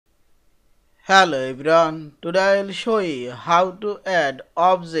Hello everyone, today I will show you how to add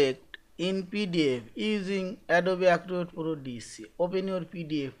object in PDF using Adobe Acrobat Pro DC. Open your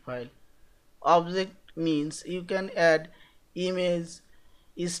PDF file. Object means you can add image,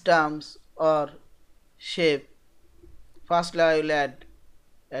 stamps or shape. Firstly I will add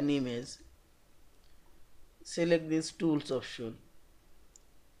an image. Select this tools option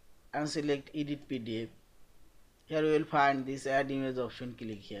and select edit PDF. Here you will find this add image option.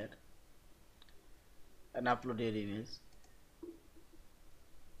 Click here and upload your image.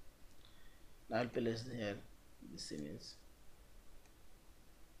 Now I'll place here this image.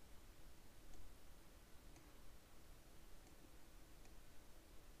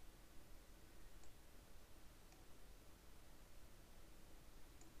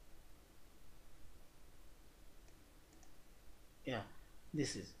 Yeah,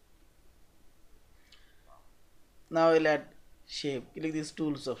 this is. Now I'll add shape. Click this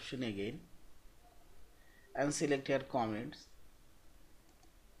tools option again and select here comments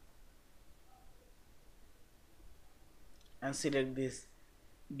and select this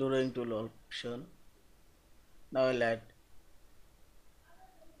drawing tool option. Now I'll add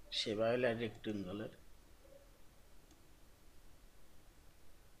shape. I will add rectangular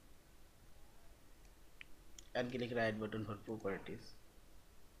and click right button for properties.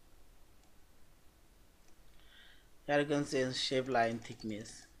 Here you can change shape, line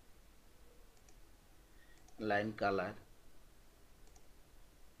thickness, line color.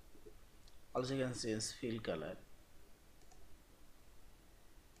 Also you can change fill color.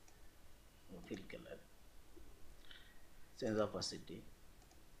 Change opacity.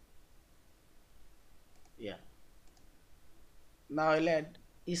 Yeah. Now I'll add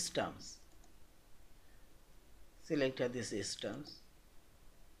stamps. Select here this stamps.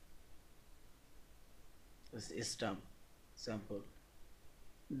 This stamp sample.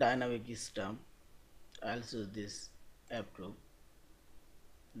 Dynamic stamp. I'll choose this approve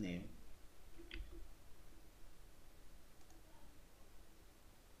name.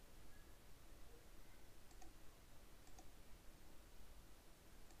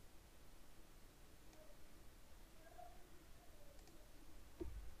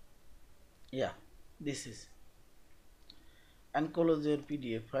 Yeah, this is. And close your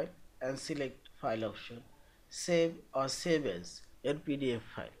PDF file and select file option. Save or save as your PDF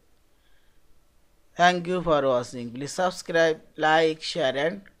file. Thank you for watching. Please subscribe, like, share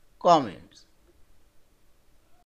and comment.